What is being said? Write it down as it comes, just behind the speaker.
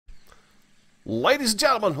Ladies and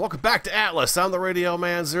gentlemen, welcome back to Atlas. I'm the Radio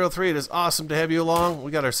Man 03. It is awesome to have you along.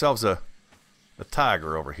 We got ourselves a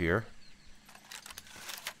tiger over here.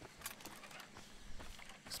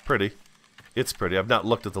 It's pretty. It's pretty. I've not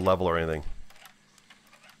looked at the level or anything.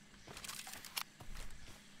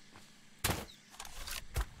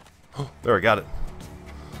 There, I got it.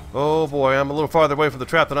 Oh boy, I'm a little farther away from the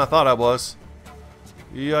trap than I thought I was.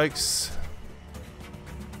 Yikes.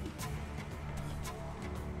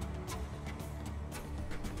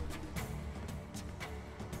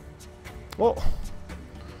 Well,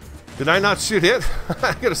 did I not shoot it?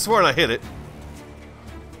 I could have sworn I hit it.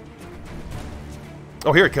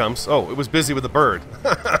 Oh, here it comes. Oh, it was busy with the bird.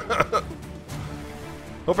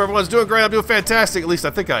 Hope everyone's doing great. I'm doing fantastic. At least I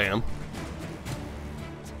think I am.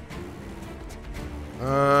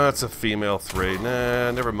 It's a female 3. Nah,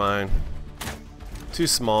 never mind. Too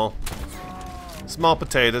small. Small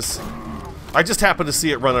potatoes. I just happened to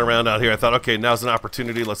see it running around out here. I thought, okay, now's an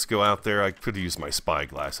opportunity. Let's go out there. I could have used my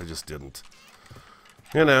spyglass. I just didn't.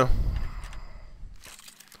 You know.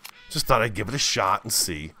 Just thought I'd give it a shot and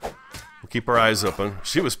see. We'll keep our eyes open.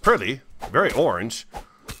 She was pretty. Very orange.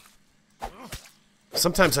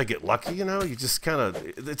 Sometimes I get lucky, you know. You just kind of...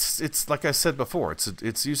 It's like I said before.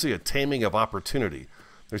 It's usually a taming of opportunity.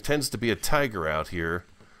 There tends to be a tiger out here.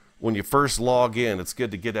 When you first log in, it's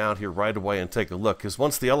good to get out here right away and take a look. Because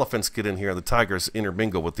once the elephants get in here, the tigers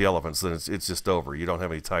intermingle with the elephants, then it's just over. You don't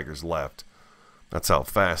have any tigers left. That's how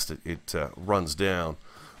fast it runs down.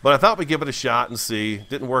 But I thought we'd give it a shot and see.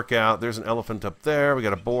 Didn't work out. There's an elephant up there. We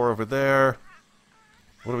got a boar over there.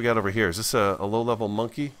 What do we got over here? Is this a low-level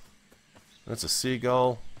monkey? That's a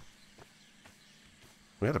seagull.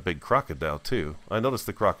 We had a big crocodile, too. I noticed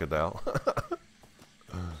the crocodile.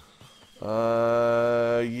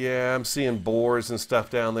 Yeah, I'm seeing boars and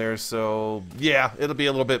stuff down there, so yeah, it'll be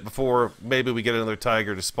a little bit before maybe we get another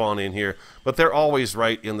tiger to spawn in here. But they're always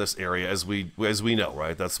right in this area, as we know,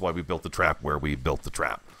 right? That's why we built the trap where we built the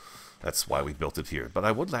trap. That's why we built it here. But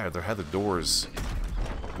I would rather have the doors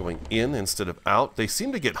going in instead of out. They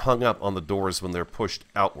seem to get hung up on the doors when they're pushed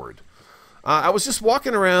outward. I was just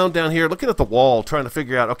walking around down here looking at the wall trying to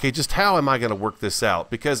figure out, okay, just how am I going to work this out?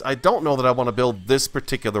 Because I don't know that I want to build this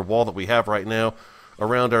particular wall that we have right now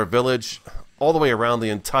around our village all the way around the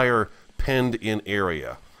entire penned-in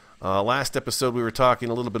area. Last episode we were talking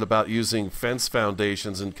a little bit about using fence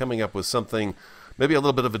foundations and coming up with something, maybe a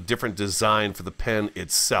little bit of a different design for the pen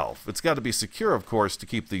itself. It's got to be secure, of course, to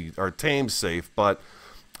keep our tames safe, but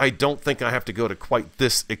I don't think I have to go to quite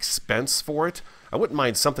this expense for it. I wouldn't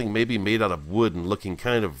mind something maybe made out of wood and looking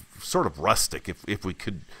kind of sort of rustic if we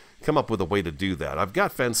could come up with a way to do that. I've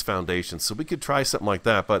got fence foundations, so we could try something like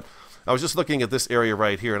that, but I was just looking at this area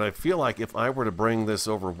right here, and I feel like if I were to bring this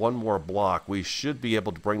over one more block, we should be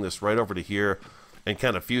able to bring this right over to here and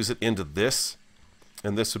kind of fuse it into this,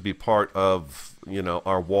 and this would be part of, you know,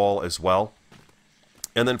 our wall as well.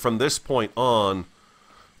 And then from this point on,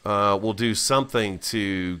 we'll do something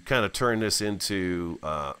to kind of turn this into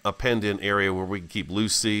a penned-in area where we can keep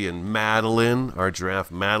Lucy and Madeline, our giraffe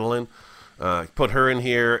Madeline. Put her in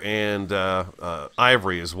here, and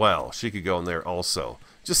Ivory as well. She could go in there also.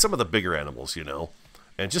 Just some of the bigger animals, you know.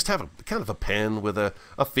 And just have kind of a pen with a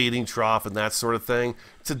feeding trough and that sort of thing.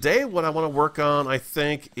 Today, what I want to work on, I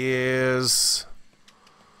think, is...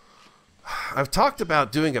 I've talked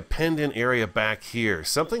about doing a penned-in area back here,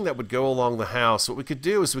 something that would go along the house. What we could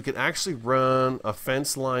do is we could actually run a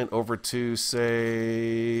fence line over to,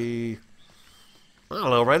 say, I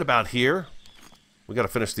don't know, right about here. We got to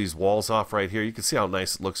finish these walls off right here. You can see how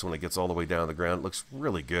nice it looks when it gets all the way down to the ground. It looks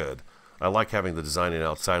really good. I like having the design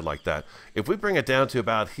outside like that. If we bring it down to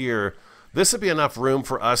about here, this would be enough room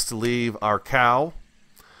for us to leave our cow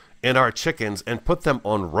and our chickens and put them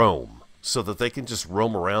on roam, so that they can just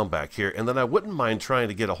roam around back here. And then I wouldn't mind trying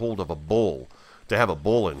to get a hold of a bull, to have a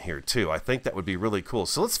bull in here too. I think that would be really cool.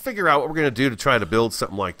 So let's figure out what we're going to do to try to build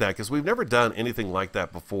something like that, because we've never done anything like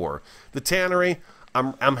that before. The tannery,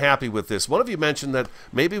 I'm happy with this. One of you mentioned that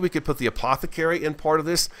maybe we could put the apothecary in part of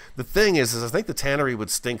this. The thing is I think the tannery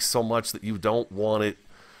would stink so much that you don't want it.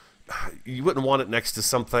 You wouldn't want it next to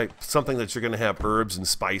something that you're going to have herbs and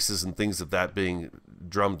spices and things of that being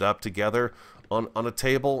drummed up together on a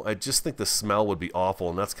table. I just think the smell would be awful,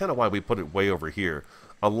 and that's kind of why we put it way over here.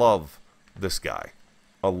 I love this guy.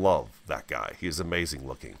 I love that guy. He's amazing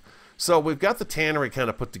looking. So we've got the tannery kind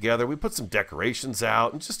of put together. We put some decorations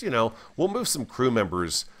out, and just, you know, we'll move some crew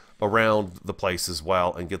members around the place as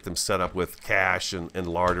well and get them set up with cache and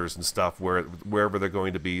larders and stuff wherever they're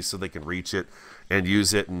going to be so they can reach it and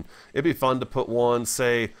use it. And it'd be fun to put one,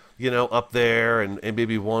 say, up there and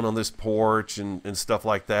maybe one on this porch and stuff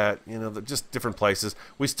like that. Just different places.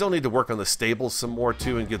 We still need to work on the stables some more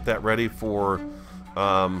too and get that ready for,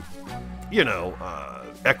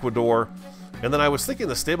 Ecuador. And then I was thinking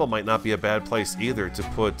the stable might not be a bad place either to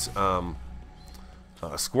put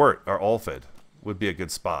Squirt, our Alphid, would be a good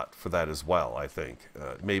spot for that as well, I think.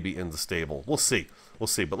 Maybe in the stable. We'll see. We'll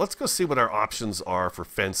see. But let's go see what our options are for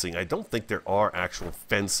fencing. I don't think there are actual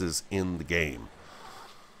fences in the game.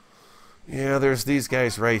 Yeah, there's these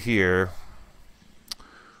guys right here.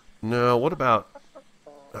 No, what about...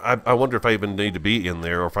 I wonder if I even need to be in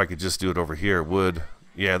there or if I could just do it over here. Wood.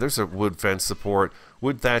 Yeah, there's a wood fence support.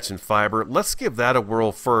 Wood, thatch, and fiber. Let's give that a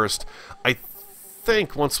whirl first. I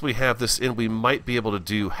think once we have this in, we might be able to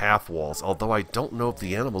do half walls, although I don't know if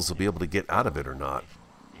the animals will be able to get out of it or not.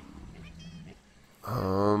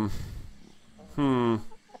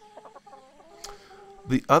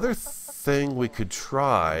 The other thing we could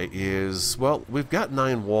try is, well, we've got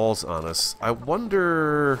 9 walls on us. I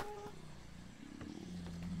wonder...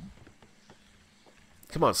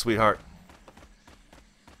 Come on, sweetheart.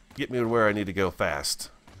 Get me to where I need to go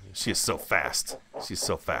fast. She is so fast. She's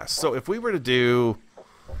so fast. So if we were to do...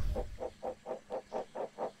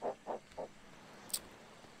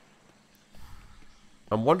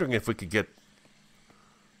 I'm wondering if we could get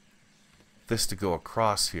this to go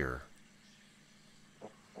across here.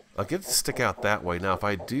 I'll get it to stick out that way. Now if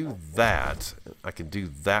I do that, I can do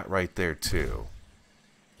that right there too.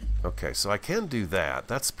 Okay, so I can do that.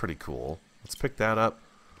 That's pretty cool. Let's pick that up.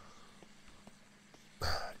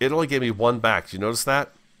 It only gave me 1 back. Did you notice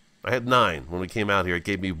that? I had 9 when we came out here. It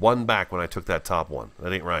gave me 1 back when I took that top one.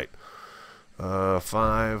 That ain't right.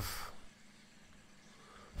 5.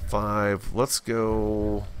 Let's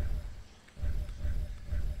go...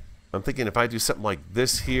 I'm thinking if I do something like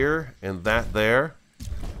this here and that there...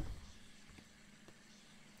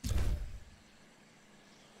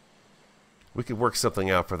 we could work something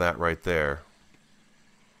out for that right there.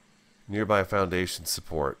 Nearby foundation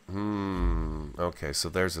support. Okay, so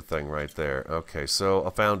there's a thing right there. Okay, so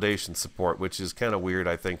a foundation support, which is kind of weird.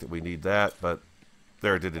 I think that we need that, but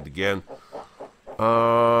there, I did it again.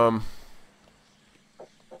 We're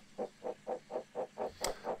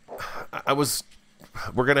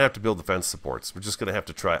going to have to build the fence supports. We're just going to have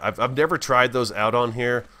to try. I've never tried those out on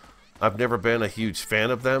here. I've never been a huge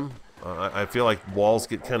fan of them. I feel like walls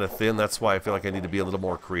get kind of thin. That's why I feel like I need to be a little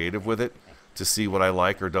more creative with it to see what I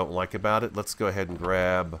like or don't like about it. Let's go ahead and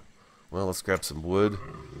grab, well, let's grab some wood,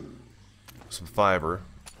 some fiber,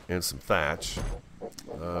 and some thatch.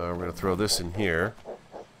 We're going to throw this in here.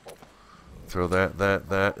 Throw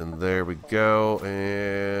that, and there we go.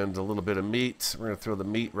 And a little bit of meat. We're going to throw the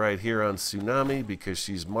meat right here on Tsunami because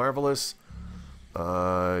she's marvelous.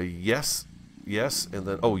 Yes, and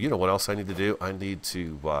then, oh, you know what else I need to do? I need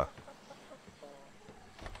to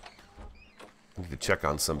check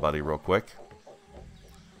on somebody real quick.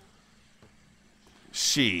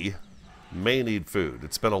 She may need food.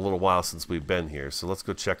 It's been a little while since we've been here, so let's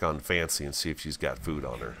go check on Fancy and see if she's got food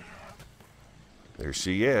on her. There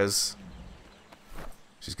she is.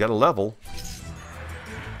 She's got a level.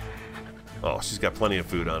 Oh, she's got plenty of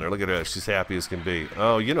food on her. Look at her. She's happy as can be.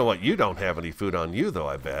 Oh, you know what? You don't have any food on you, though,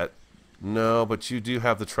 I bet. No, but you do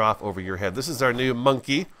have the trough over your head. This is our new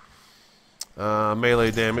monkey.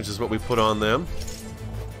 Melee damage is what we put on them.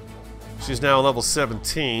 She's now level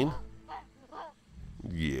 17.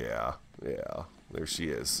 Yeah, there she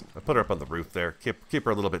is. I put her up on the roof there. Keep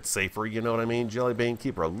her a little bit safer, you know what I mean, Jellybean?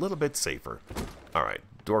 Keep her a little bit safer. Alright,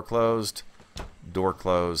 door closed. Door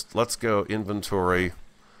closed. Let's go inventory.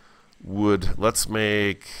 Wood. Let's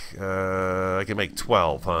make... I can make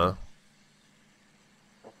 12, huh?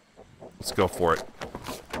 Let's go for it.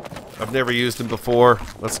 I've never used them before.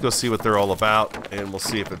 Let's go see what they're all about, and we'll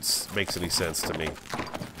see if it makes any sense to me.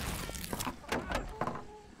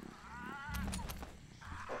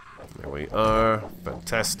 There we are.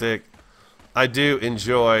 Fantastic. I do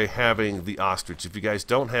enjoy having the ostrich. If you guys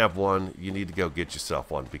don't have one, you need to go get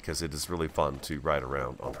yourself one because it is really fun to ride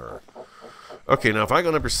around on her. Okay, now if I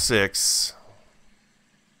go number 6...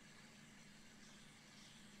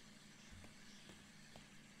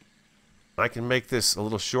 I can make this a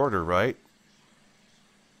little shorter, right?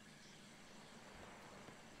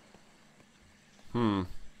 It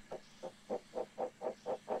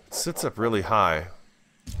sits up really high.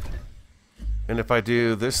 And if I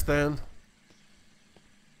do this then...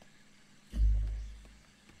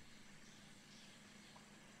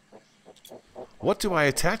 what do I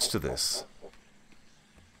attach to this?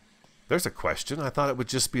 There's a question. I thought it would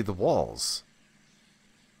just be the walls.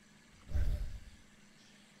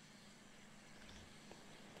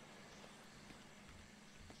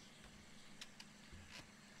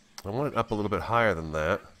 I want it up a little bit higher than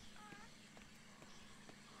that.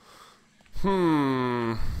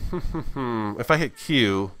 If I hit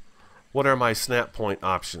Q, what are my snap point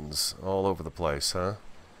options? All over the place, huh?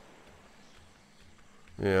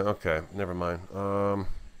 Yeah, okay. Never mind.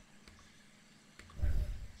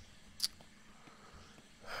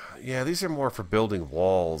 Yeah, these are more for building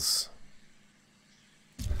walls.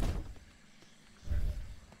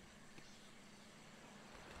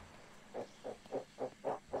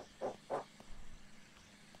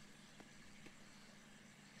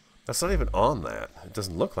 That's not even on that. It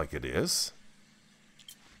doesn't look like it is.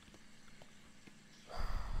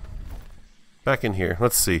 Back in here.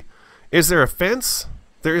 Let's see. Is there a fence?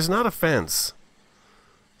 There is not a fence.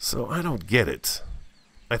 So I don't get it.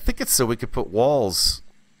 I think it's so we could put walls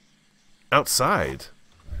outside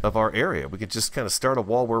of our area. We could just kind of start a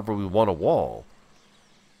wall wherever we want a wall.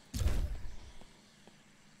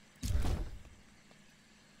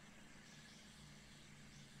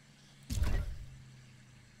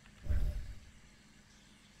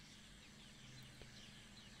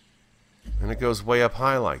 And it goes way up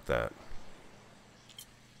high like that.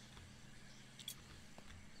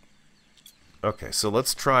 Okay, so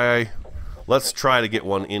let's try to get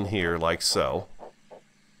one in here like so.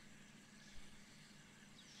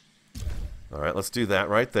 Alright, let's do that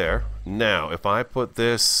right there. Now, if I put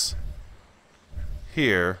this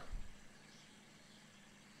here,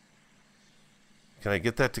 can I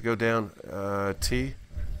get that to go down T?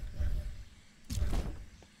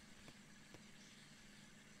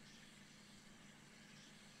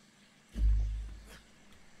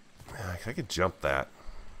 I could jump that.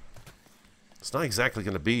 It's not exactly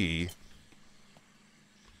going to be...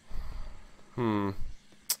 I'm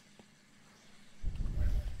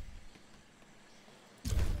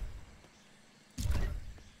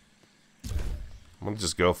going to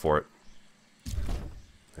just go for it.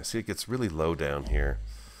 I see it gets really low down here.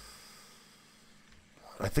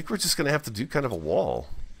 I think we're just going to have to do kind of a wall.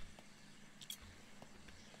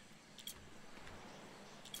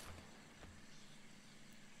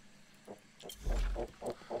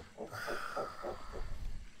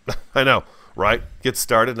 I know, right? Get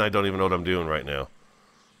started and I don't even know what I'm doing right now.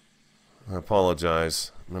 I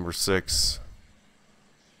apologize. Number 6.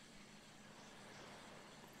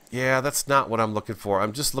 Yeah, that's not what I'm looking for.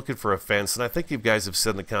 I'm just looking for a fence. And I think you guys have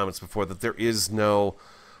said in the comments before that there is no...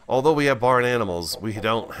 Although we have barn animals, we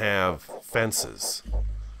don't have fences.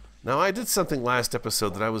 Now, I did something last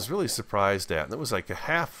episode that I was really surprised at. And it was like a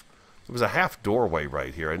half... It was a half doorway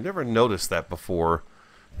right here. I never noticed that before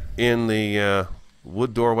in the...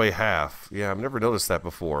 wood doorway half. Yeah, I've never noticed that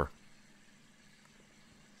before.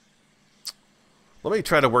 Let me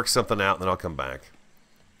try to work something out and then I'll come back.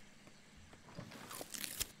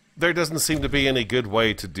 There doesn't seem to be any good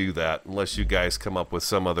way to do that unless you guys come up with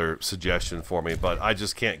some other suggestion for me, but I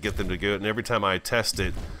just can't get them to do it. And every time I test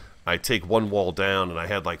it, I take one wall down, and I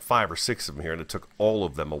had like 5 or 6 of them here, and it took all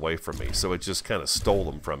of them away from me. So it just kind of stole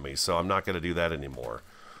them from me. So I'm not going to do that anymore.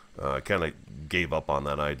 I kind of gave up on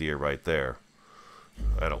that idea right there.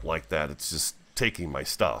 I don't like that. It's just taking my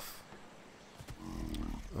stuff.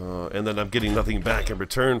 And then I'm getting nothing back in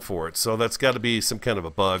return for it. So that's got to be some kind of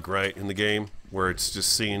a bug, right, in the game, where it's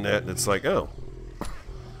just seeing that and it's like, oh,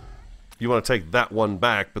 you want to take that one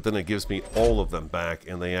back, but then it gives me all of them back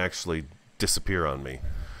and they actually disappear on me.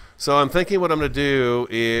 So I'm thinking what I'm going to do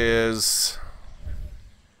is...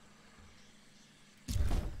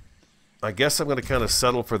 I guess I'm going to kind of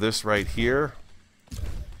settle for this right here.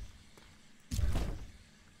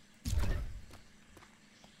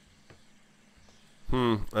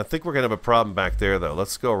 I think we're going to have a problem back there, though.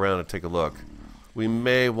 Let's go around and take a look. We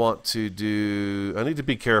may want to do... I need to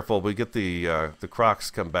be careful. We get the crocs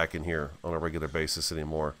come back in here on a regular basis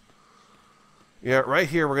anymore. Yeah, right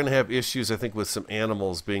here we're going to have issues, I think, with some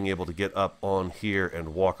animals being able to get up on here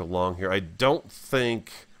and walk along here. I don't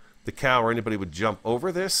think the cow or anybody would jump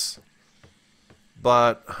over this.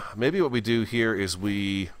 But maybe what we do here is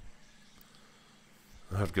we...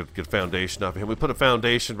 I have a good foundation up here. We put a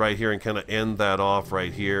foundation right here and kind of end that off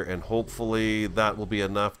right here, and hopefully that will be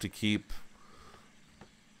enough to keep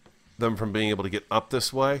them from being able to get up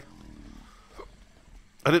this way.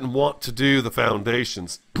 I didn't want to do the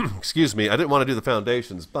foundations. Excuse me. I didn't want to do the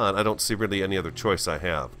foundations, but I don't see really any other choice I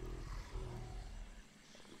have.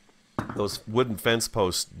 Those wooden fence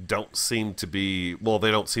posts don't seem to be... Well,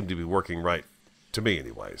 they don't seem to be working right. To me,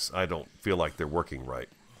 anyways. I don't feel like they're working right.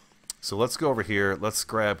 So let's go over here. Let's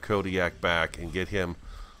grab Kodiak back and get him.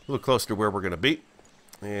 little closer to where we're going to be.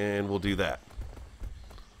 And we'll do that.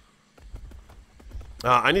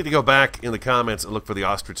 I need to go back in the comments and look for the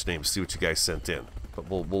ostrich names, see what you guys sent in. But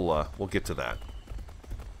we'll get to that.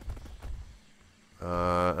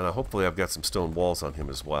 And hopefully I've got some stone walls on him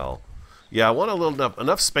as well. Yeah, I want a little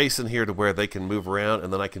enough space in here to where they can move around,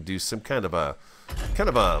 and then I can do some kind of a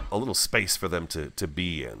little space for them to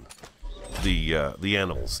be in. The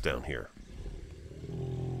animals down here.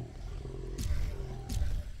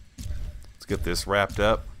 Let's get this wrapped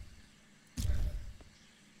up.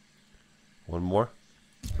 One more.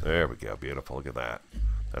 There we go. Beautiful. Look at that.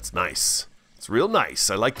 That's nice. It's real nice.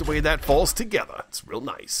 I like the way that falls together. It's real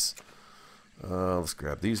nice. Let's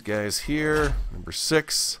grab these guys here. Number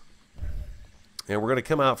 6. And we're going to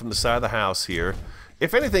come out from the side of the house here.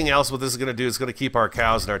 If anything else, what this is going to do is going to keep our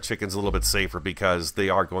cows and our chickens a little bit safer, because they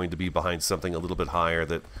are going to be behind something a little bit higher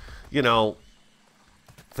that, you know,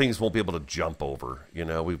 things won't be able to jump over. You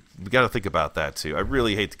know, we've got to think about that too. I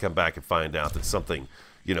really hate to come back and find out that something,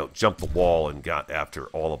 you know, jumped the wall and got after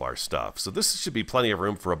all of our stuff. So this should be plenty of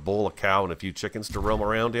room for a bull, a cow, and a few chickens to roam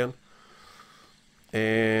around in.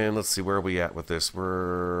 And let's see, where are we at with this?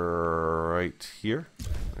 We're right here.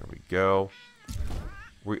 There we go.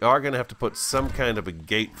 We are going to have to put some kind of a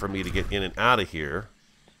gate for me to get in and out of here.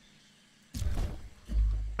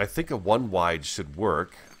 I think a 1 wide should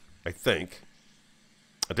work. I think.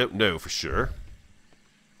 I don't know for sure.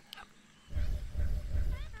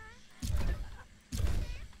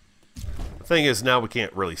 The thing is, now we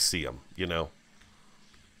can't really see them, you know.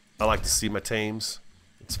 I like to see my tames.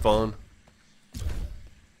 It's fun.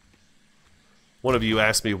 One of you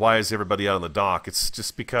asked me, why is everybody out on the dock? It's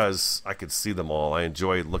just because I could see them all. I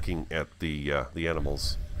enjoy looking at the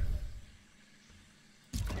animals.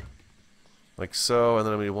 Like so, and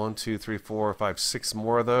then I'm going to do 1, 2, 3, 4, 5, 6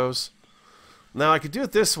 more of those. Now, I could do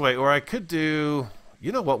it this way, or I could do...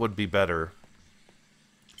 You know what would be better?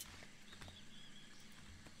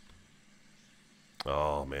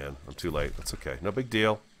 Oh, man. I'm too late. That's okay. No big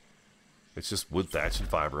deal. It's just wood, thatch, and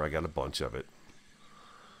fiber. I got a bunch of it.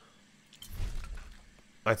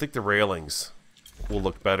 I think the railings will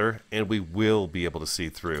look better, and we will be able to see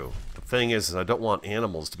through. The thing is I don't want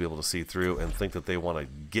animals to be able to see through and think that they want to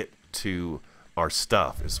get to our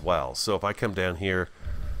stuff as well. So if I come down here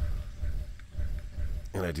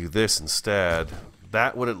and I do this instead,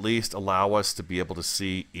 that would at least allow us to be able to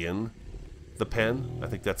see in the pen. I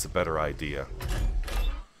think that's a better idea.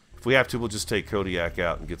 If we have to, we'll just take Kodiak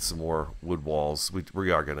out and get some more wood walls.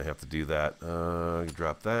 We are going to have to do that.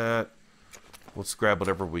 Drop that. Let's grab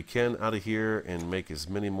whatever we can out of here and make as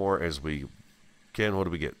many more as we can. What do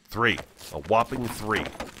we get? 3. A whopping 3.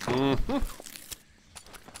 Mm-hmm.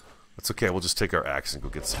 That's okay. We'll just take our axe and go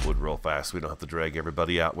get some wood real fast. We don't have to drag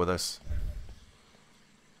everybody out with us.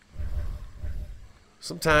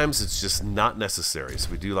 Sometimes it's just not necessary. So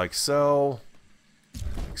we do like so.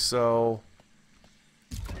 Like so.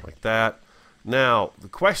 Like that. Now, the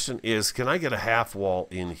question is, can I get a half wall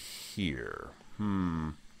in here?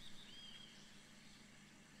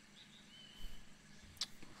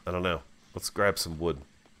 I don't know. Let's grab some wood.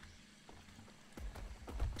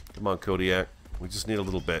 Come on, Kodiak. We just need a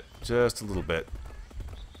little bit. Just a little bit.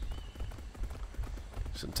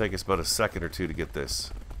 Shouldn't take us but a second or two to get this.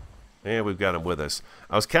 And we've got him with us.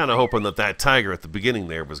 I was kind of hoping that that tiger at the beginning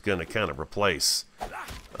there was going to kind of replace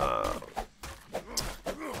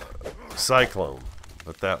Cyclone.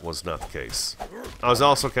 But that was not the case. I was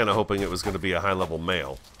also kind of hoping it was going to be a high-level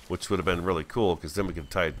male, which would have been really cool, because then we could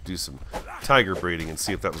do some tiger breeding and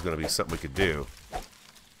see if that was going to be something we could do.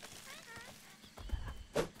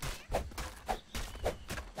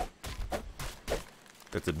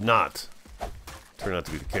 That did not turn out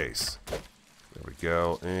to be the case. There we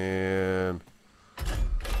go, and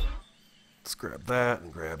let's grab that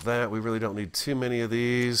and grab that. We really don't need too many of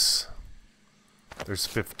these. There's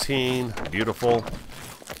 15. Beautiful.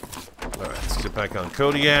 All right, let's get back on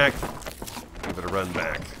Kodiak. Give it a run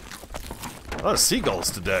back. A lot of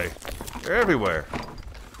seagulls today. They're everywhere.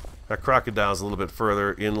 That crocodile's a little bit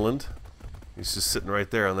further inland. He's just sitting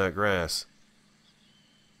right there on that grass,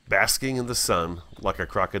 basking in the sun like a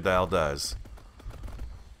crocodile does.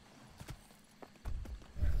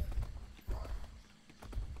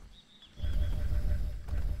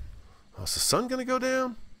 Oh, is the sun gonna go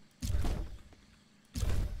down?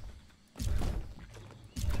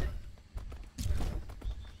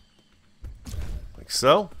 Like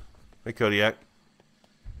so. Hey, Kodiak.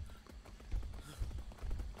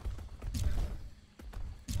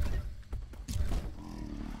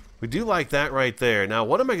 We do like that right there. Now,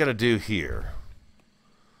 what am I going to do here?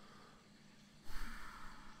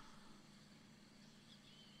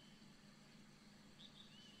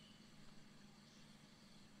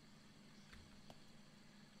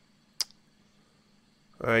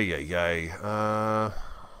 Ay, ay, ay.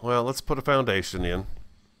 Well, let's put a foundation in.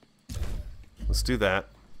 Let's do that.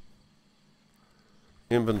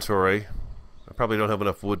 Inventory. I probably don't have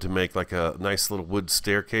enough wood to make like a nice little wood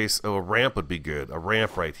staircase. Oh, a ramp would be good. A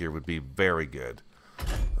ramp right here would be very good.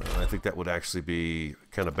 I think that would actually be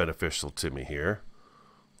kind of beneficial to me here.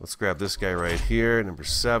 Let's grab this guy right here, number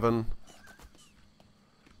 7.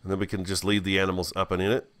 And then we can just lead the animals up and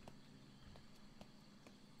in it.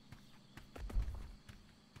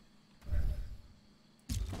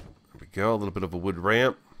 Go, a little bit of a wood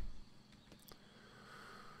ramp.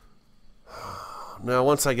 Now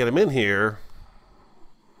once I get them in here,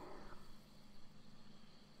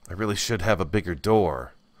 I really should have a bigger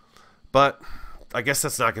door, but I guess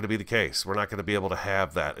that's not going to be the case. We're not going to be able to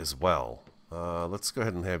have that as well. Let's go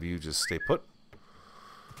ahead and have you just stay put.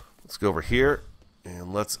 Let's go over here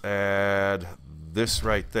and let's add this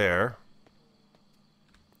right there.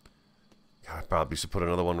 I probably should put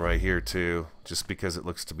another one right here too, just because it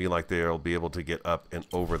looks to me like they'll be able to get up and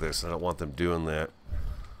over this. I don't want them doing that.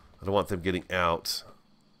 I don't want them getting out.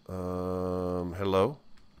 Hello?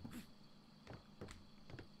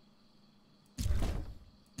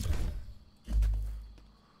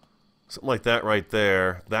 Something like that right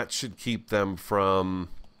there. That should keep them from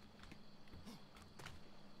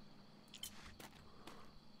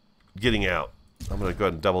getting out. I'm going to go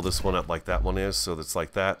ahead and double this one up like that one is, so that's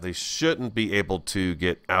like that. They shouldn't be able to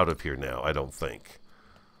get out of here now, I don't think.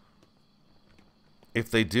 If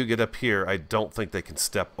they do get up here, I don't think they can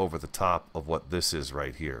step over the top of what this is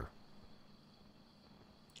right here.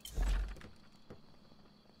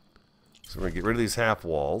 So we're going to get rid of these half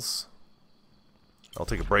walls. I'll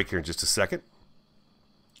take a break here in just a second.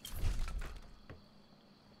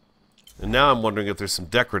 And now I'm wondering if there's some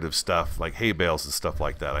decorative stuff, like hay bales and stuff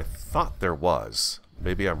like that. I thought there was.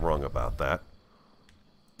 Maybe I'm wrong about that.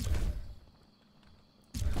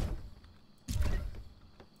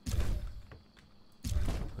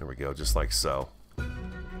 There we go, just like so.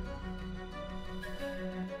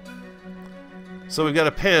 So we've got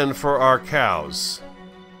a pen for our cows.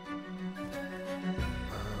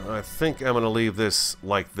 I think I'm going to leave this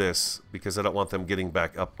like this because I don't want them getting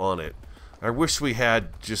back up on it. I wish we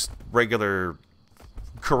had just regular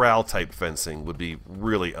corral type fencing. Would be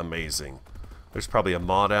really amazing. There's probably a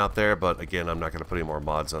mod out there, but again, I'm not going to put any more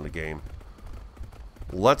mods on the game.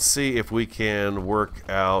 Let's see if we can work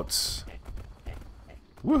out...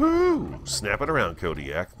 Woohoo! Snap it around,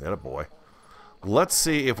 Kodiak. That a boy. Let's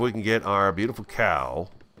see if we can get our beautiful cow,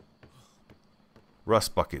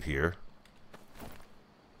 Rust Bucket here.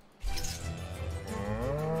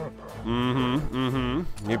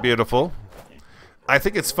 You're beautiful. I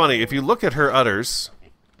think it's funny. If you look at her udders,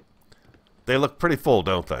 they look pretty full,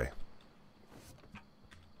 don't they?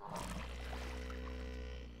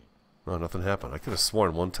 Oh, nothing happened. I could have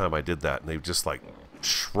sworn one time I did that and they just like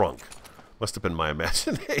shrunk. Must have been my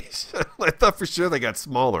imagination. I thought for sure they got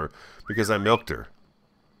smaller because I milked her.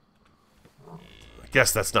 I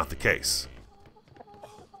guess that's not the case.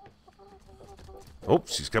 Oh,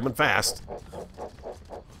 she's coming fast.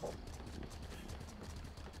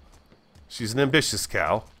 She's an ambitious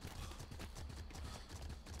cow.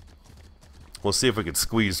 We'll see if we can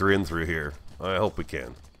squeeze her in through here. I hope we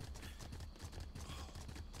can.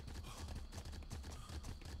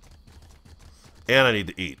 And I need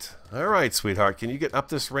to eat. Alright, sweetheart. Can you get up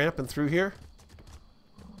this ramp and through here?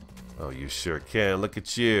 Oh, you sure can. Look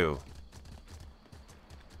at you.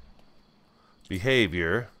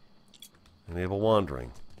 Behavior. Enable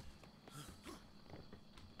wandering.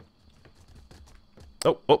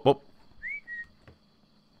 Oh, oh, oh.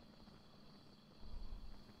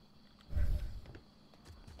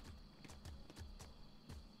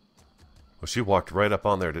 Well, she walked right up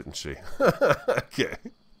on there, didn't she? Okay.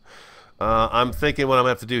 I'm thinking what I'm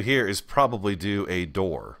going to have to do here is probably do a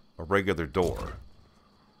door. A regular door.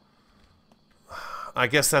 I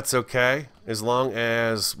guess that's okay. As long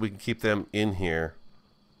as we can keep them in here.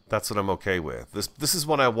 That's what I'm okay with. This is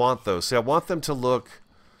what I want, though. See, I want them to look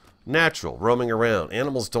natural, roaming around.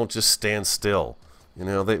 Animals don't just stand still. You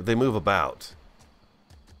know, they move about.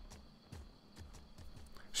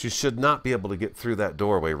 She should not be able to get through that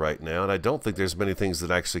doorway right now, and I don't think there's many things that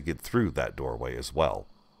actually get through that doorway as well.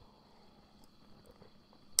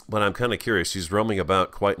 But I'm kind of curious. She's roaming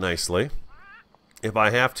about quite nicely. If I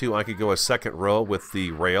have to, I could go a second row with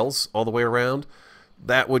the rails all the way around.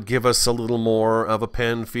 That would give us a little more of a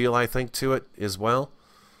pen feel, I think, to it as well.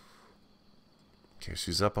 Okay,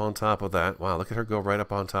 she's up on top of that. Wow, look at her go right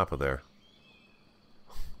up on top of there.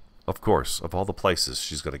 Of course, of all the places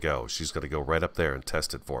she's going to go right up there and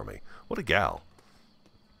test it for me. What a gal.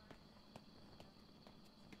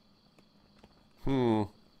 I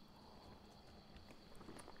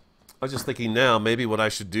was just thinking now, maybe what I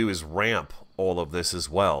should do is ramp all of this as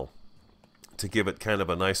well to give it kind of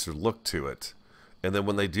a nicer look to it. And then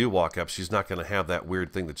when they do walk up, she's not going to have that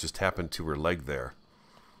weird thing that just happened to her leg there.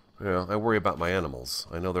 Yeah, I worry about my animals.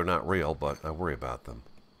 I know they're not real, but I worry about them.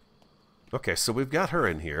 Okay, so we've got her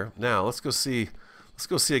in here. Now, let's go see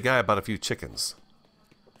a guy about a few chickens.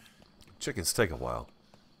 Chickens take a while.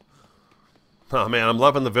 Oh man, I'm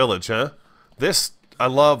loving the village, huh? I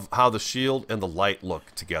love how the shield and the light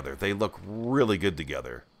look together. They look really good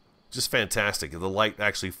together. Just fantastic. The light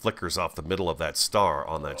actually flickers off the middle of that star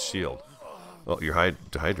on that shield. Oh, you're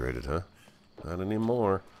dehydrated, huh? Not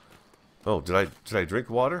anymore. Oh, did I drink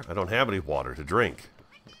water? I don't have any water to drink.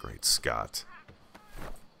 Great Scott.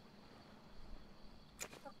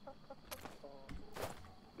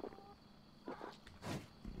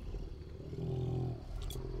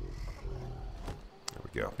 There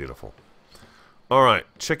we go. Beautiful. All right,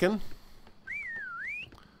 chicken,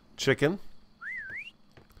 chicken,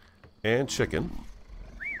 and chicken.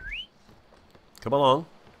 Come along.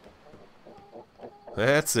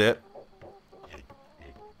 That's it.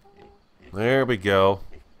 There we go.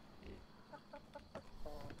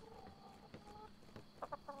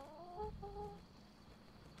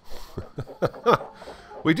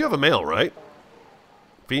 We do have a male, right?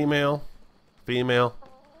 Female? Female?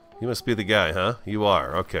 You must be the guy, huh? You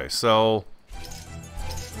are. Okay, so...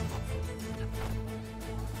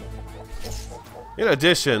 in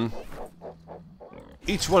addition,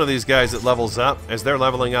 each one of these guys that levels up, as they're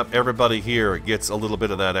leveling up, everybody here gets a little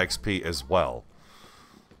bit of that XP as well.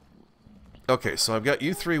 Okay, so I've got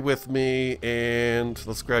you three with me, and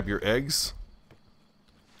let's grab your eggs.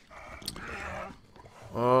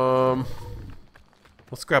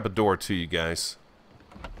 Let's grab a door too, you guys.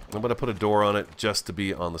 I'm going to put a door on it just to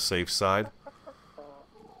be on the safe side.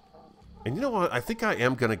 And you know what? I think I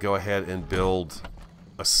am going to go ahead and build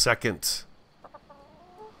a second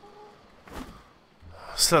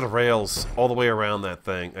set of rails all the way around that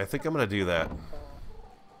thing. I think I'm going to do that.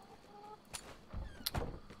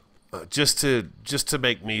 Just to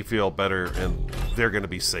make me feel better, and they're going to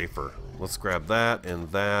be safer. Let's grab that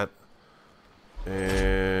and that.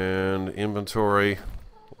 And inventory.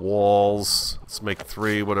 Walls. Let's make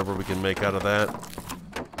 3, whatever we can make out of that.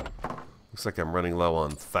 Looks like I'm running low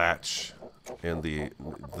on thatch and the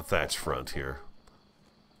thatch front here.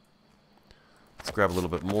 Let's grab a little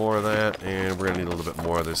bit more of that, and we're going to need a little bit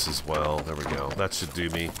more of this as well. There we go. That should do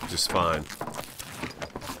me just fine.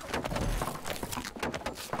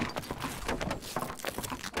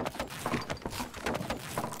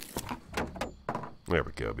 There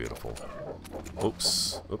we go. Beautiful.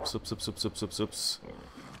 Oops. Oops, oops, oops, oops, oops, oops, oops.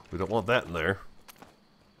 We don't want that in there.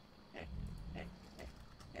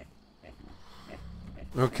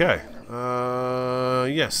 Okay.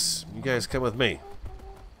 Yes. You guys come with me.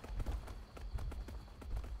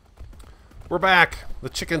 We're back. The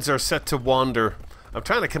chickens are set to wander. I'm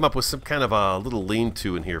trying to come up with some kind of a little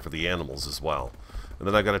lean-to in here for the animals as well. And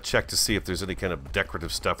then I've got to check to see if there's any kind of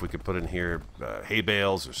decorative stuff we could put in here. Hay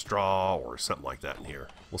bales or straw or something like that in here.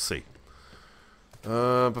 We'll see.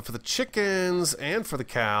 But for the chickens and for the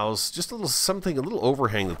cows, just a little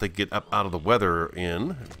overhang that they get up out of the weather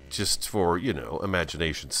in, just for, you know,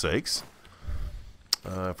 imagination's sakes.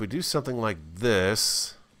 If we do something like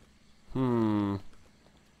this, it's going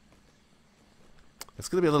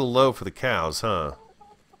to be a little low for the cows, huh?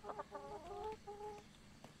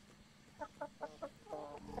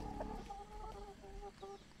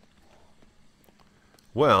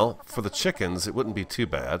 Well, for the chickens, it wouldn't be too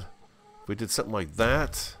bad. If we did something like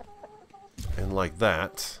that, and like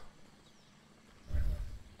that.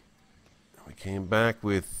 We came back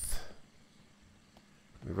with...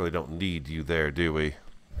 we really don't need you there, do we?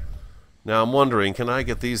 Now I'm wondering, can I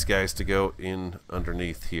get these guys to go in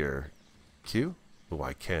underneath here? Q? Oh,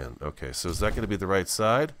 I can. Okay, so is that going to be the right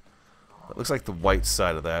side? That looks like the white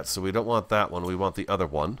side of that, so we don't want that one, we want the other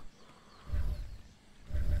one.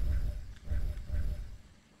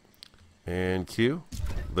 And Q.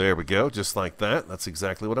 There we go, just like that. That's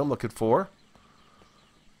exactly what I'm looking for.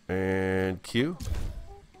 And Q.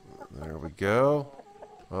 There we go.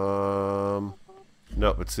 No,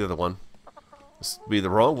 it's the other one. This would be the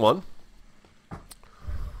wrong one.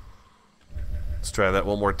 Let's try that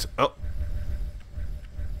one more time. Oh.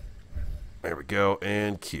 There we go,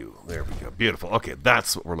 and Q. There we go. Beautiful. Okay,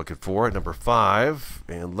 that's what we're looking for. Number 5.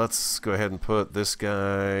 And let's go ahead and put this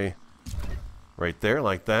guy right there,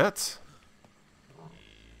 like that.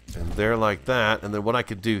 And there, like that. And then what I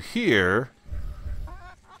could do here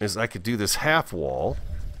is I could do this half wall,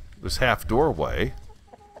 this half doorway.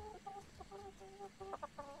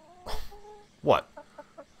 What?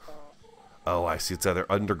 Oh, I see. It's either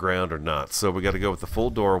underground or not. So we got to go with the full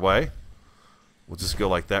doorway. We'll just go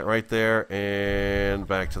like that right there. And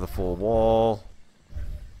back to the full wall.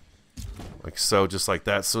 Like so, just like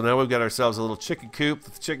that. So now we've got ourselves a little chicken coop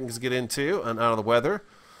that the chickens get into and out of the weather.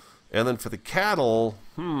 And then for the cattle,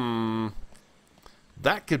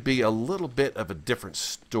 that could be a little bit of a different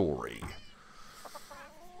story.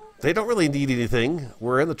 They don't really need anything.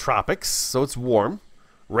 We're in the tropics, so it's warm.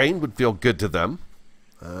 Rain would feel good to them.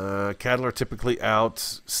 Cattle are typically out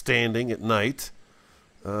standing at night.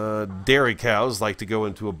 Dairy cows like to go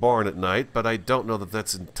into a barn at night, but I don't know that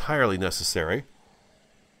that's entirely necessary.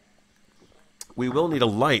 We will need a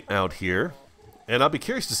light out here. And I'll be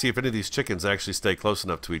curious to see if any of these chickens actually stay close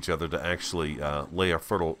enough to each other to actually lay a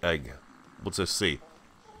fertile egg. We'll just see.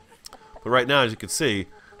 But right now, as you can see,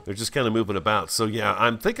 they're just kind of moving about. So yeah,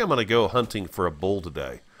 I think I'm going to go hunting for a bull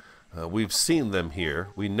today. We've seen them here.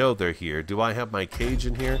 We know they're here. Do I have my cage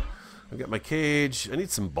in here? I've got my cage. I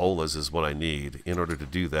need some bolas is what I need in order to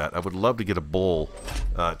do that. I would love to get a bull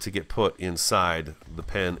to get put inside the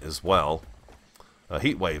pen as well. A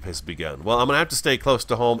heat wave has begun. Well, I'm going to have to stay close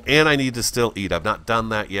to home, and I need to still eat. I've not done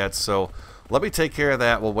that yet, so let me take care of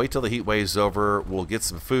that. We'll wait till the heat wave's over. We'll get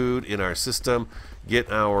some food in our system, get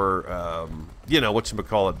our,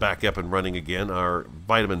 whatchamacallit, back up and running again, our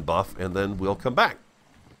vitamin buff, and then we'll come back.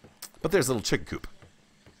 But there's a little chicken coop.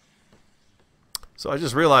 So I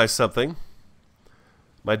just realized something.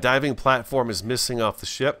 My diving platform is missing off the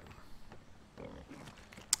ship.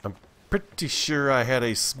 Pretty sure I had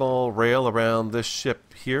a small rail around this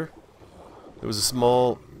ship here. There was a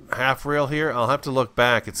small half rail here. I'll have to look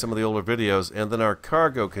back at some of the older videos. And then our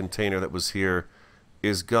cargo container that was here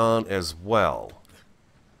is gone as well.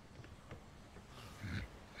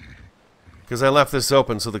 Because I left this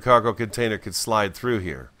open so the cargo container could slide through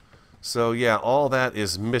here. So yeah, all that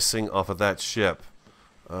is missing off of that ship.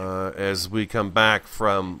 As we come back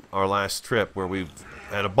from our last trip where we've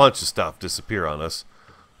had a bunch of stuff disappear on us.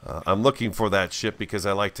 I'm looking for that ship because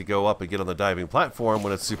I like to go up and get on the diving platform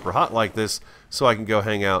when it's super hot like this so I can go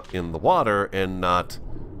hang out in the water and not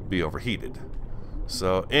be overheated.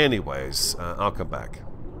 So anyways, I'll come back.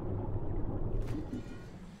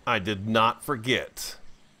 I did not forget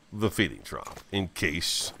the feeding trough, in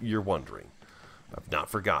case you're wondering. I've not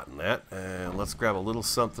forgotten that. And let's grab a little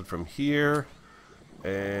something from here.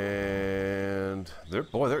 And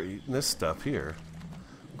they're eating this stuff here.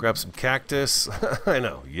 Grab some cactus. I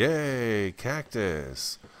know. Yay,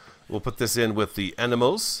 cactus. We'll put this in with the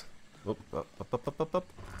animals. Up.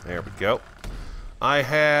 There we go. I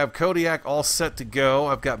have Kodiak all set to go.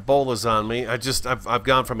 I've got bolas on me. I've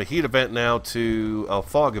gone from a heat event now to a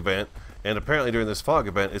fog event, and apparently during this fog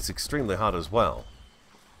event it's extremely hot as well.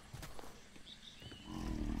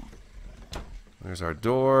 There's our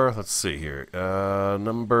door. Let's see here.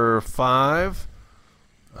 Number 5.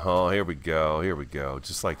 Oh, here we go. Here we go.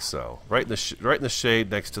 Just like so. Right in the shade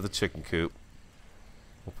next to the chicken coop.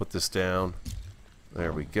 We'll put this down.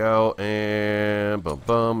 There we go. And boom,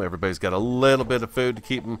 boom. Everybody's got a little bit of food to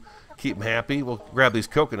keep them happy. We'll grab these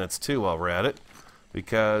coconuts too while we're at it,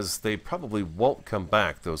 because they probably won't come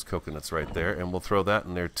back, those coconuts right there. And we'll throw that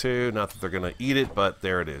in there too. Not that they're going to eat it, but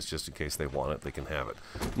there it is. Just in case they want it, they can have it.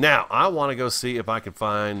 Now, I want to go see if I can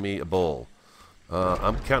find me a bull.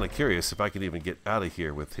 I'm kind of curious if I can even get out of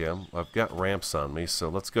here with him. I've got ramps on me, so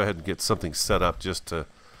let's go ahead and get something set up, just a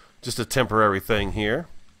temporary thing here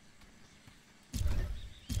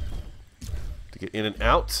to get in and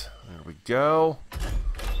out. There we go.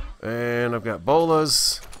 And I've got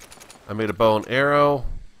bolas. I made a bow and arrow,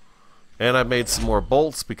 and I made some more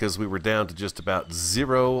bolts because we were down to just about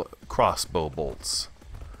 0 crossbow bolts.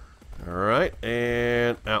 Alright,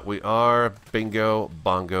 and out we are. Bingo,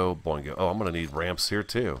 bongo, boingo. Oh, I'm going to need ramps here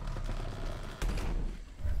too.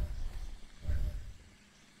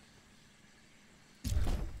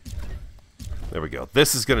 There we go.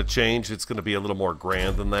 This is going to change. It's going to be a little more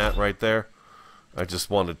grand than that right there. I just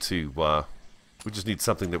wanted to, we just need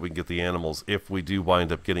something that we can get the animals, if we do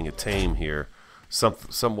wind up getting a tame here,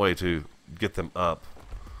 some way to get them up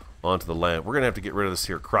onto the land. We're going to have to get rid of this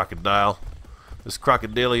here crocodile. This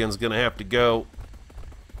crocodilian's going to have to go.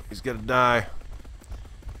 He's going to die.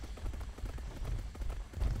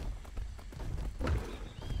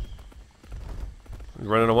 He's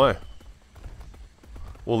running away.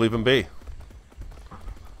 We'll leave him be.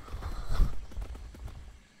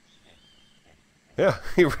 Yeah,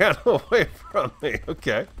 he ran away from me.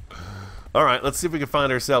 Okay. Alright, let's see if we can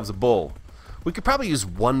find ourselves a bull. We could probably use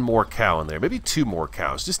 1 more cow in there. Maybe 2 more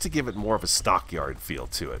cows, just to give it more of a stockyard feel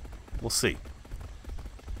to it. We'll see.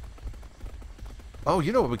 Oh,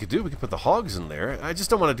 you know what we could do? We could put the hogs in there. I just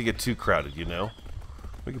don't want it to get too crowded, you know?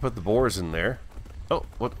 We could put the boars in there. Oh,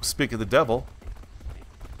 what? Speak of the devil.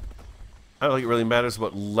 I don't think it really matters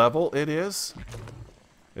what level it is,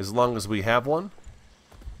 as long as we have one.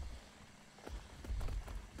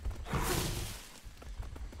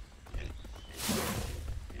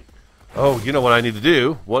 Oh, you know what I need to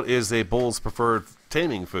do? What is a bull's preferred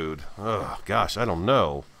taming food? Oh, gosh, I don't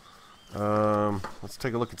know. Let's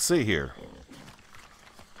take a look and see here.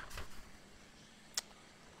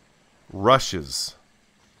 Rushes.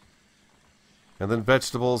 And then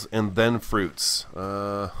vegetables, and then fruits.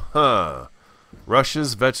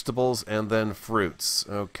 Rushes, vegetables, and then fruits.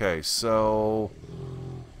 Okay, so...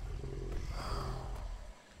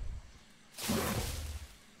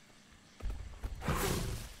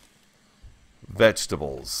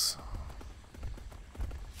 vegetables.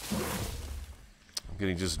 I'm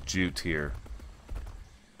getting just jute here.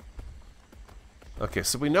 Okay,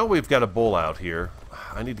 so we know we've got a bull out here.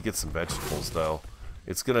 I need to get some vegetables, though.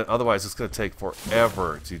 It's gonna, otherwise it's gonna take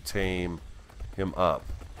forever to tame him up.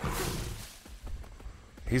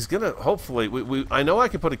 He's gonna, hopefully, I know I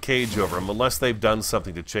can put a cage over him unless they've done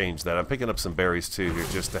something to change that. I'm picking up some berries too here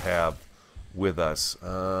just to have with us.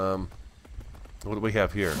 What do we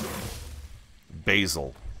have here?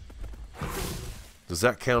 Basil. Does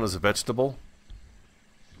that count as a vegetable?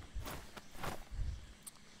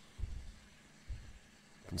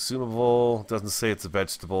 Consumable, doesn't say it's a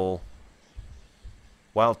vegetable.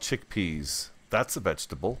 Wild chickpeas, that's a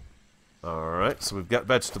vegetable. Alright, so we've got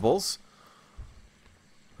vegetables.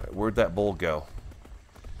 All right, where'd that bowl go?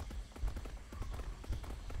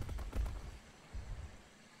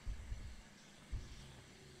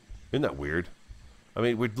 Isn't that weird? I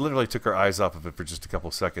mean, we literally took our eyes off of it for just a couple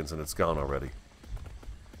seconds and it's gone already.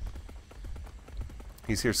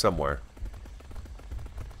 He's here somewhere.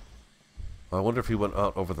 I wonder if he went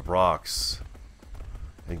out over the rocks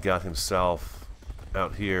and got himself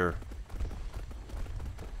out here.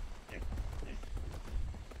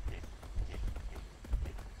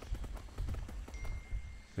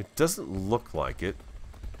 It doesn't look like it.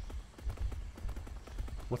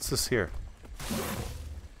 What's this here?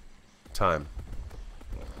 Time.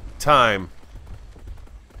 Time.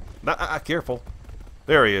 Careful.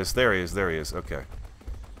 There he is. There he is. There he is. Okay.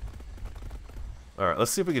 Alright,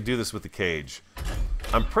 let's see if we can do this with the cage.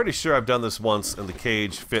 I'm pretty sure I've done this once and the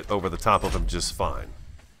cage fit over the top of him just fine.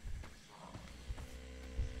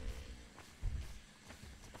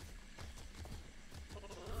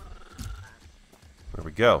 There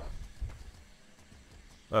we go.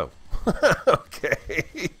 Oh.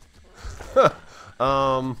 Okay.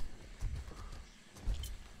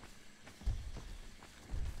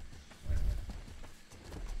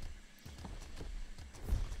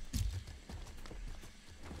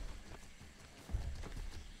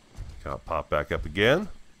 I'll pop back up again.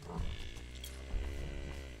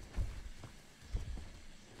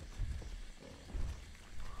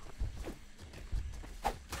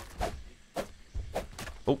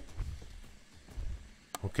 Oh.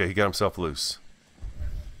 Okay, he got himself loose.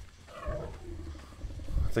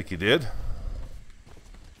 I think he did.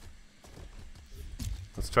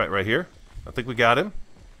 Let's try it right here. I think we got him.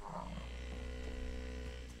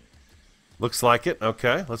 Looks like it.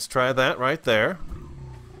 Okay, let's try that right there.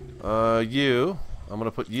 I'm going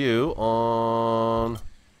to put you on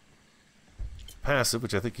passive,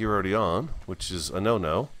 which I think you're already on, which is a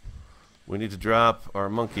no-no. We need to drop our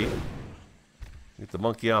monkey. Get the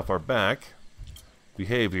monkey off our back.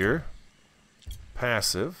 Behavior.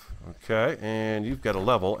 Passive. Okay, and you've got a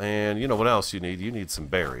level, and you know what else you need? You need some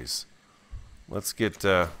berries. Let's get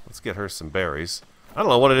her some berries. I don't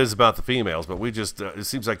know what it is about the females, but we just, it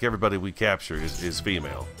seems like everybody we capture is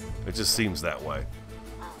female. It just seems that way.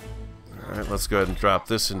 Alright, let's go ahead and drop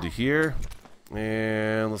this into here.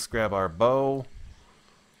 And let's grab our bow.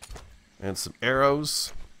 And some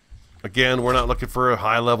arrows. Again, we're not looking for a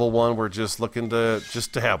high level one. We're just looking to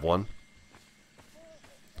have one.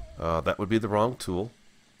 That would be the wrong tool.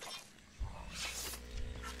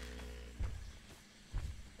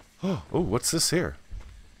 Oh, what's this here?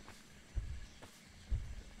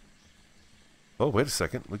 Oh, wait a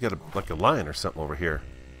second. We got like a lion or something over here.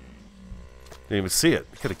 Didn't even see it.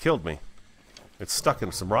 It could have killed me. It's stuck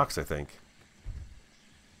in some rocks, I think.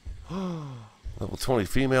 Level 20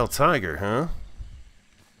 female tiger, huh?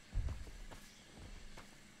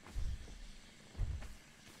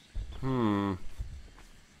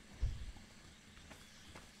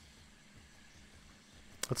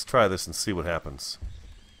 Let's try this and see what happens.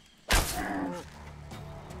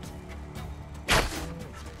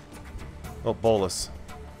 Oh, bolus.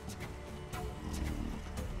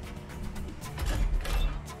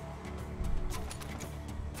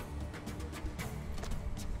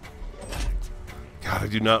 God,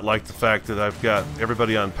 I do not like the fact that I've got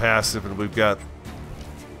everybody on passive and we've got...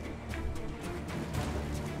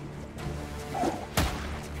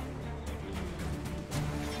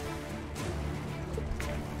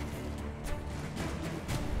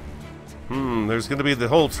 There's going to be the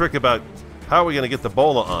whole trick about how are we going to get the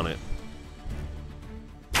bola on it.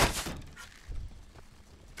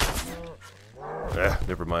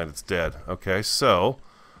 Never mind, it's dead. Okay, so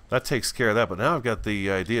that takes care of that, but now I've got the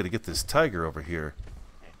idea to get this tiger over here.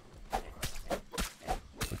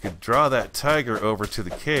 We could draw that tiger over to the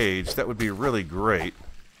cage. That would be really great.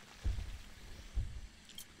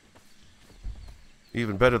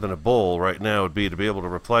 Even better than a bull right now would be to be able to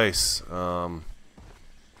replace,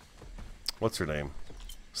 what's her name?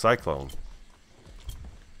 Cyclone.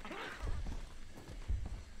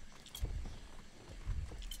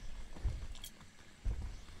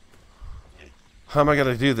 How am I going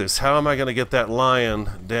to do this? How am I going to get that lion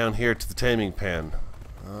down here to the taming pen?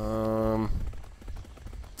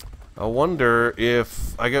 I wonder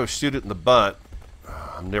if I go shoot it in the butt.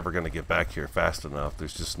 I'm never going to get back here fast enough.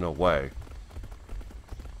 There's just no way.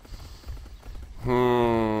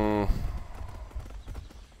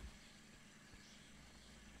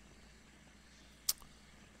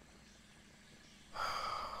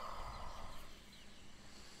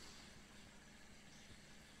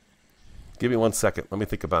 Give me 1 second. Let me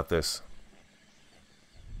think about this.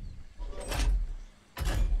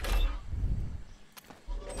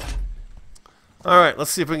 Alright, let's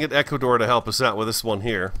see if we can get Ecuador to help us out with this one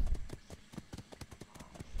here.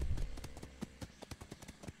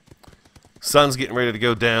 Sun's getting ready to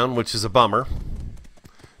go down, which is a bummer.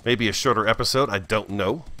 Maybe a shorter episode. I don't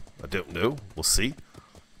know. We'll see.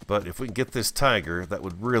 But if we can get this tiger, that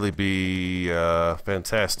would really be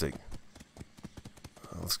fantastic.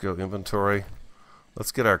 Let's go inventory.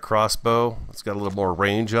 Let's get our crossbow. It's got a little more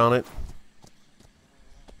range on it.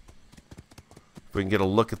 If we can get a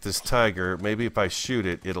look at this tiger, maybe if I shoot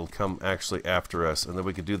it, it'll come actually after us. And then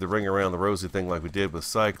we could do the ring around the rosy thing like we did with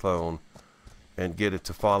Cyclone and get it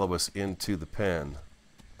to follow us into the pen.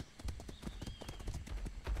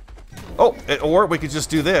 Oh, or we could just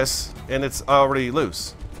do this and it's already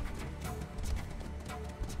loose.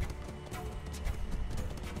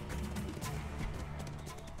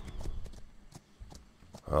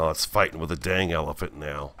 Oh, it's fighting with a dang elephant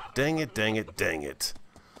now. Dang it, dang it, dang it.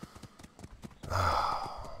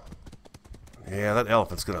 Yeah, that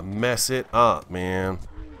elephant's gonna mess it up, man.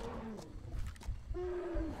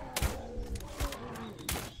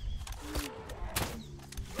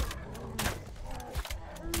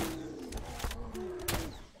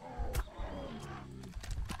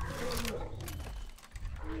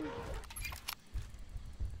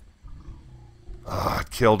 Ah, I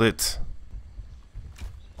killed it.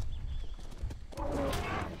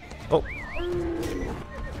 Oh.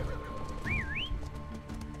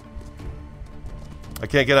 I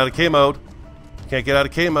can't get out of K mode. Can't get out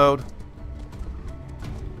of K mode.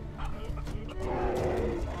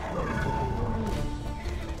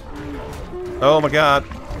 Oh my god.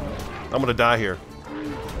 I'm gonna die here.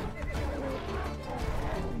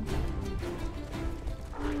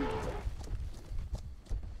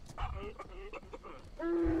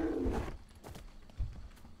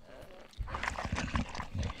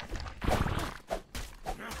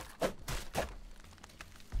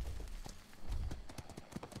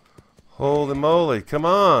 Holy moly, come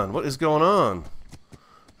on. What is going on?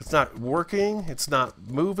 It's not working. It's not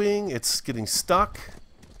moving. It's getting stuck.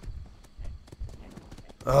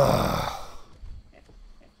 Ugh.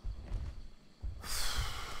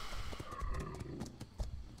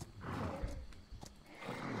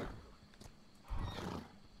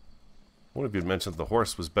 One of you had mentioned the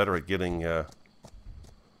horse was better at getting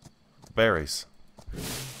berries.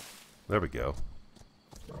 There we go.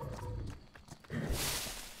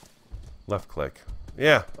 Left click.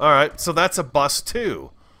 Yeah, alright, so that's a bust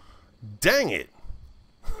too. Dang it.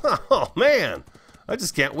 Oh man, I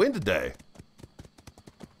just can't win today.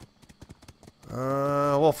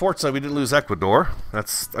 Well, fortunately we didn't lose Ecuador.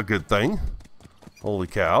 That's a good thing. Holy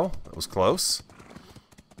cow, that was close.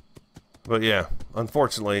 But yeah,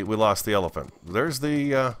 unfortunately we lost the elephant. There's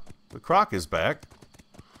the croc is back.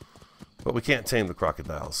 But we can't tame the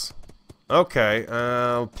crocodiles. Okay,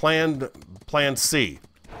 plan C.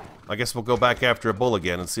 I guess we'll go back after a bull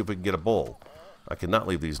again and see if we can get a bull. I cannot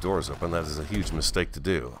leave these doors open. That is a huge mistake to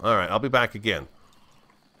do. Alright, I'll be back again.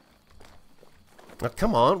 Now,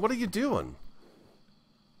 come on, what are you doing?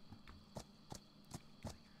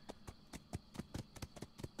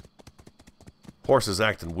 Horse is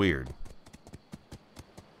acting weird.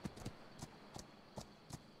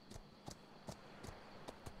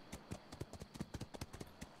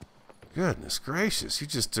 Goodness gracious, you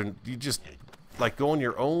just like go in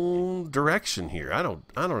your own direction here. I don't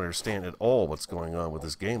understand at all what's going on with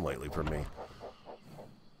this game lately for me.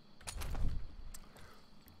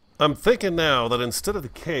 I'm thinking now that instead of the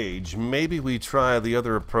cage, maybe we try the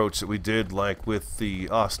other approach that we did like with the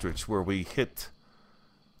ostrich, where we hit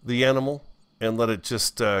the animal and let it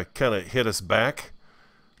just kind of hit us back,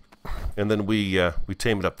 and then we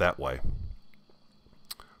tame it up that way.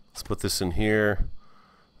 Let's put this in here.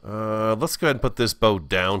 Let's go ahead and put this bow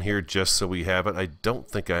down here just so we have it. I don't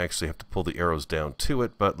think I actually have to pull the arrows down to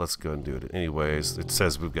it, but let's go ahead and do it anyways. It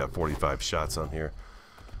says we've got 45 shots on here.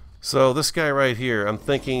 So this guy right here, I'm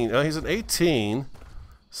thinking, he's an 18.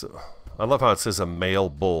 So I love how it says a male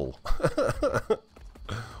bull.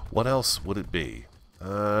 What else would it be?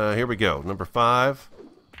 Here we go. Number 5.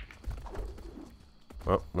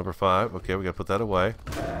 Oh, number 5. Okay, we gotta put that away.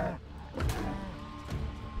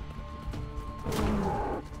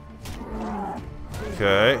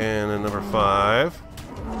 Okay, and then number 5.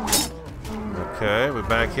 Okay, we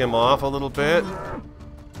back him off a little bit.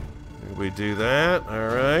 We do that,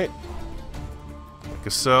 alright.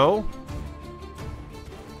 Like so.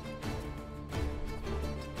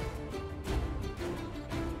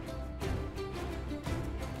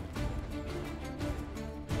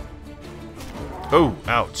 Oh,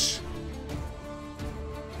 ouch.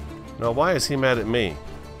 Now, why is he mad at me?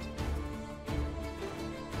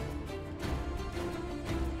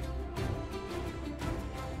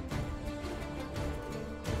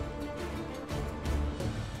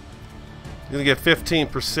 You're gonna get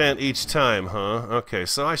 15% each time, huh? Okay,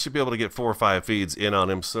 so I should be able to get 4 or 5 feeds in on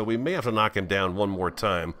him, so we may have to knock him down one more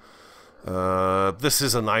time. This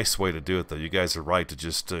is a nice way to do it, though. You guys are right to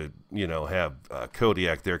just, you know, have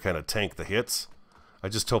Kodiak there kind of tank the hits. I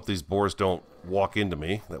just hope these boars don't walk into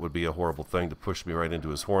me. That would be a horrible thing to push me right into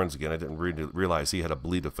his horns again. I didn't realize he had a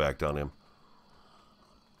bleed effect on him.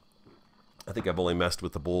 I think I've only messed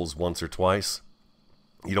with the bulls once or twice.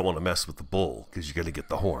 You don't want to mess with the bull, because you got to get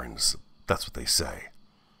the horns. That's what they say.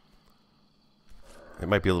 It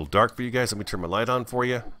might be a little dark for you guys. Let me turn my light on for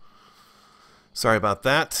you. Sorry about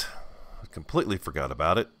that. I completely forgot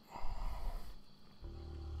about it.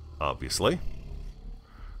 Obviously.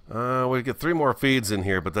 We get 3 more feeds in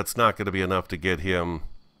here, but that's not going to be enough to get him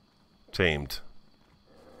tamed.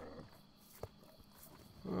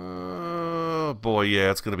 Oh boy,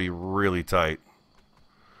 yeah, it's going to be really tight.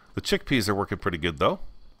 The chickpeas are working pretty good, though.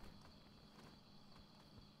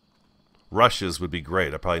 Rushes would be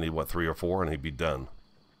great. I probably need, what, 3 or 4, and he'd be done.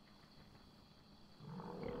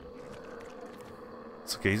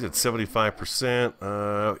 It's okay, he's at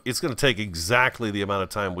 75%. It's going to take exactly the amount of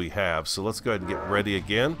time we have, so let's go ahead and get ready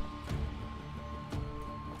again.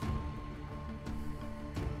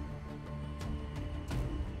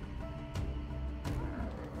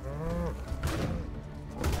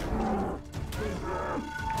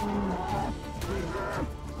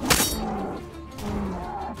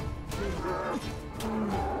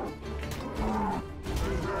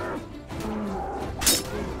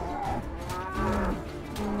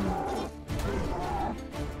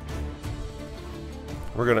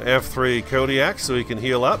 We're going to F3 Kodiak so he can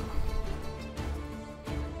heal up.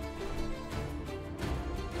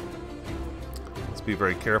 Let's be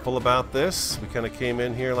very careful about this. We kind of came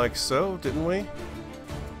in here like so, didn't we?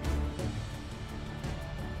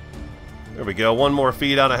 There we go. 1 more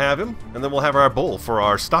feed out of have him, and then we'll have our bull for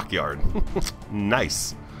our stockyard.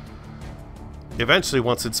 Nice. Eventually,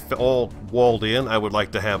 once it's all walled in, I would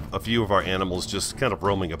like to have a few of our animals just kind of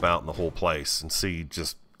roaming about in the whole place and see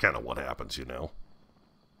just kind of what happens, you know.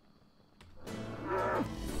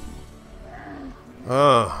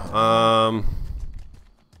 I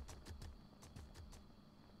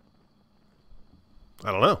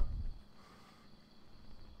don't know.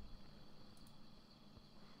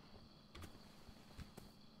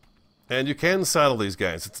 And you can saddle these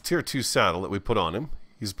guys. It's a tier 2 saddle that we put on him.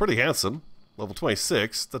 He's pretty handsome. Level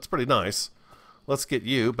 26. That's pretty nice. Let's get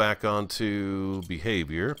you back onto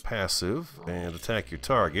behavior, passive, and attack your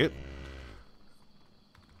target.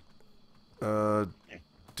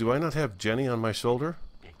 Do I not have Jenny on my shoulder?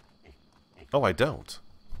 Oh, I don't.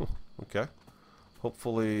 Okay.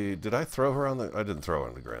 Hopefully... Did I throw her on the... I didn't throw her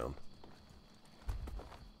on the ground.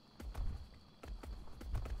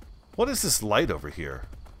 What is this light over here?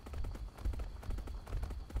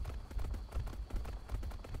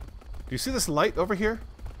 Do you see this light over here?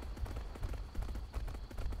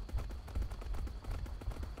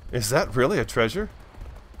 Is that really a treasure?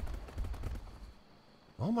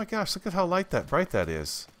 Oh my gosh, look at how bright that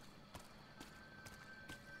is.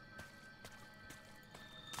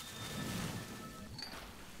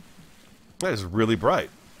 That is really bright.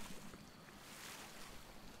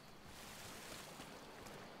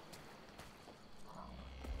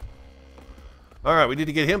 All right, we need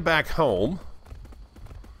to get him back home.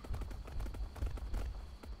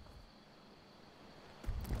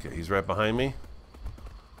 Okay, he's right behind me.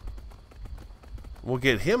 We'll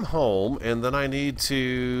get him home, and then I need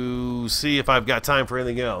to see if I've got time for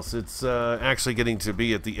anything else. It's actually getting to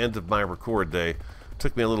be at the end of my record day.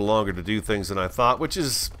 Took me a little longer to do things than I thought, which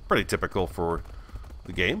is pretty typical for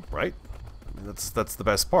the game, right? I mean, that's the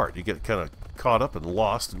best part. You get kind of caught up and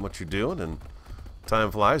lost in what you're doing, and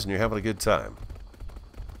time flies, and you're having a good time.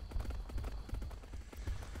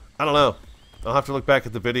 I don't know. I'll have to look back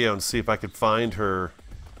at the video and see if I could find her,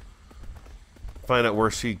 find out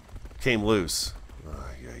where she came loose.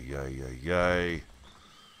 Yay.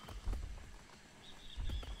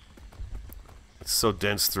 It's so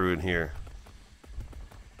dense through in here.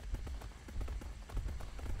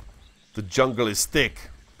 The jungle is thick.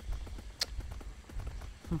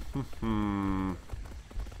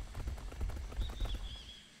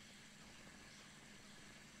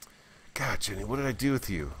 God, Jenny, what did I do with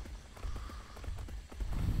you?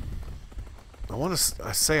 I want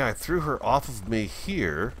to say I threw her off of me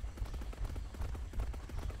here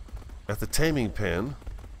at the taming pen,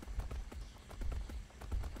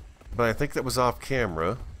 but I think that was off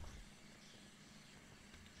camera.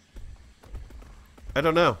 I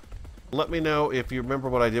don't know. Let me know if you remember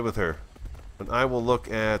what I did with her, and I will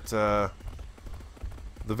look at the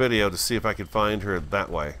video to see if I can find her that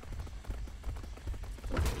way.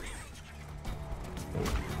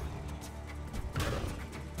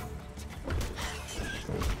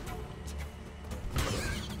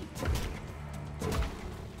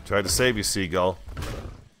 Tried to save you, Seagull.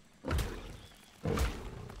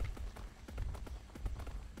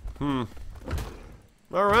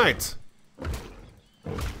 Alright.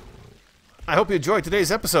 I hope you enjoyed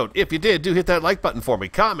today's episode. If you did, do hit that like button for me.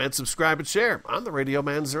 Comment, subscribe, and share. I'm the Radio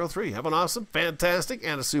Man 03. Have an awesome, fantastic,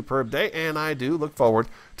 and a superb day, and I do look forward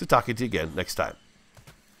to talking to you again next time.